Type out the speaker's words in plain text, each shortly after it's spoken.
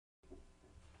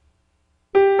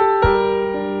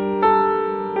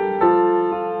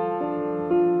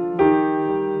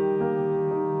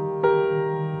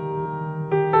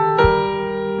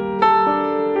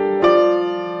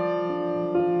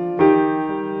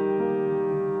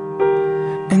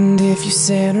if you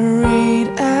sent a raid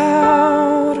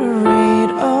out, a raid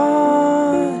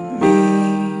on me,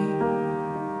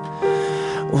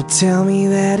 well, tell me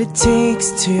that it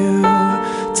takes two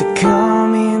to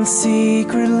come in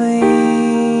secretly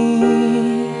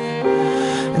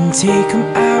and take 'em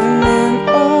out and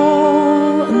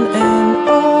then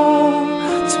all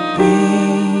to be.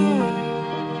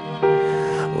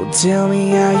 Well, tell me,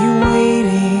 are you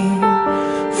waiting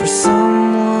for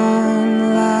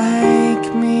someone like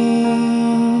me?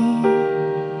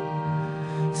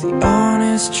 The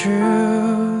honest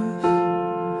truth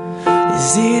is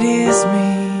it is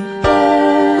me.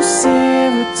 Oh,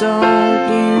 Sarah, don't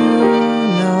you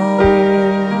know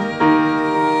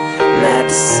that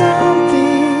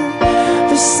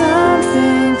there's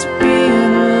something to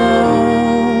being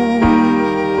alone?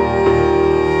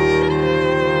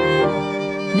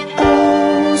 And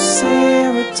oh,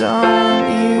 Sarah, don't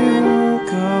you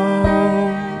go,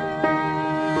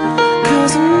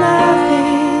 'cause I'm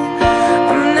nothing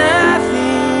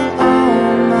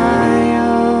on my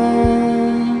own.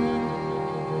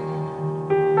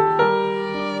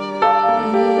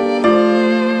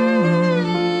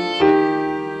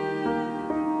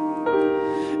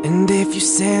 And if you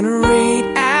send a raid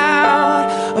out,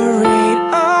 a raid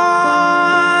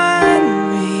on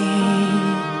me,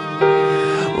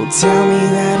 well, tell me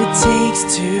that it takes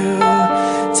two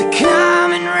to come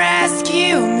and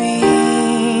rescue me.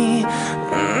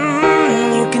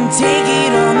 You can take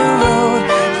it on the road,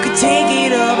 you can take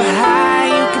it up high,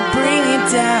 you can bring it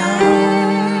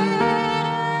down.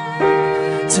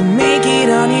 To make it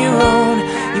on your own,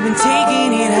 you've been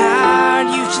taking it hard,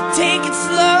 you should take it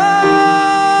slow.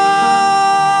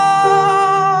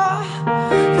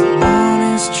 The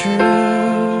honest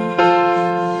truth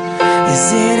is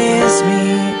it is me.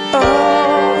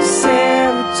 Oh,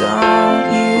 Sarah, don't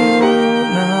you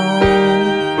know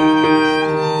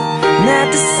that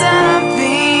there's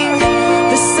something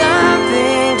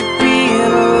to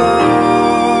being alone?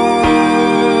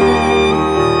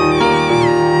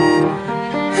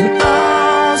 And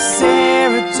oh,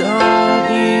 Sarah, don't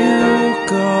you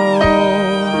go,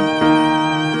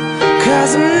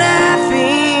 'cause I'm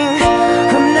nothing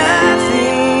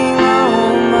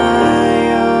on my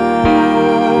own.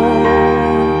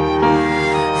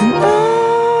 And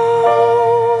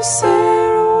oh,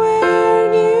 Sarah,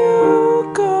 where'd you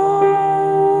go?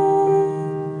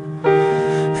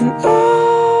 And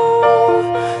oh,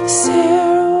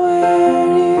 Sarah,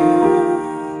 where'd you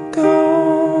go?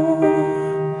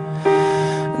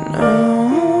 And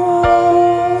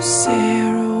oh, Sarah.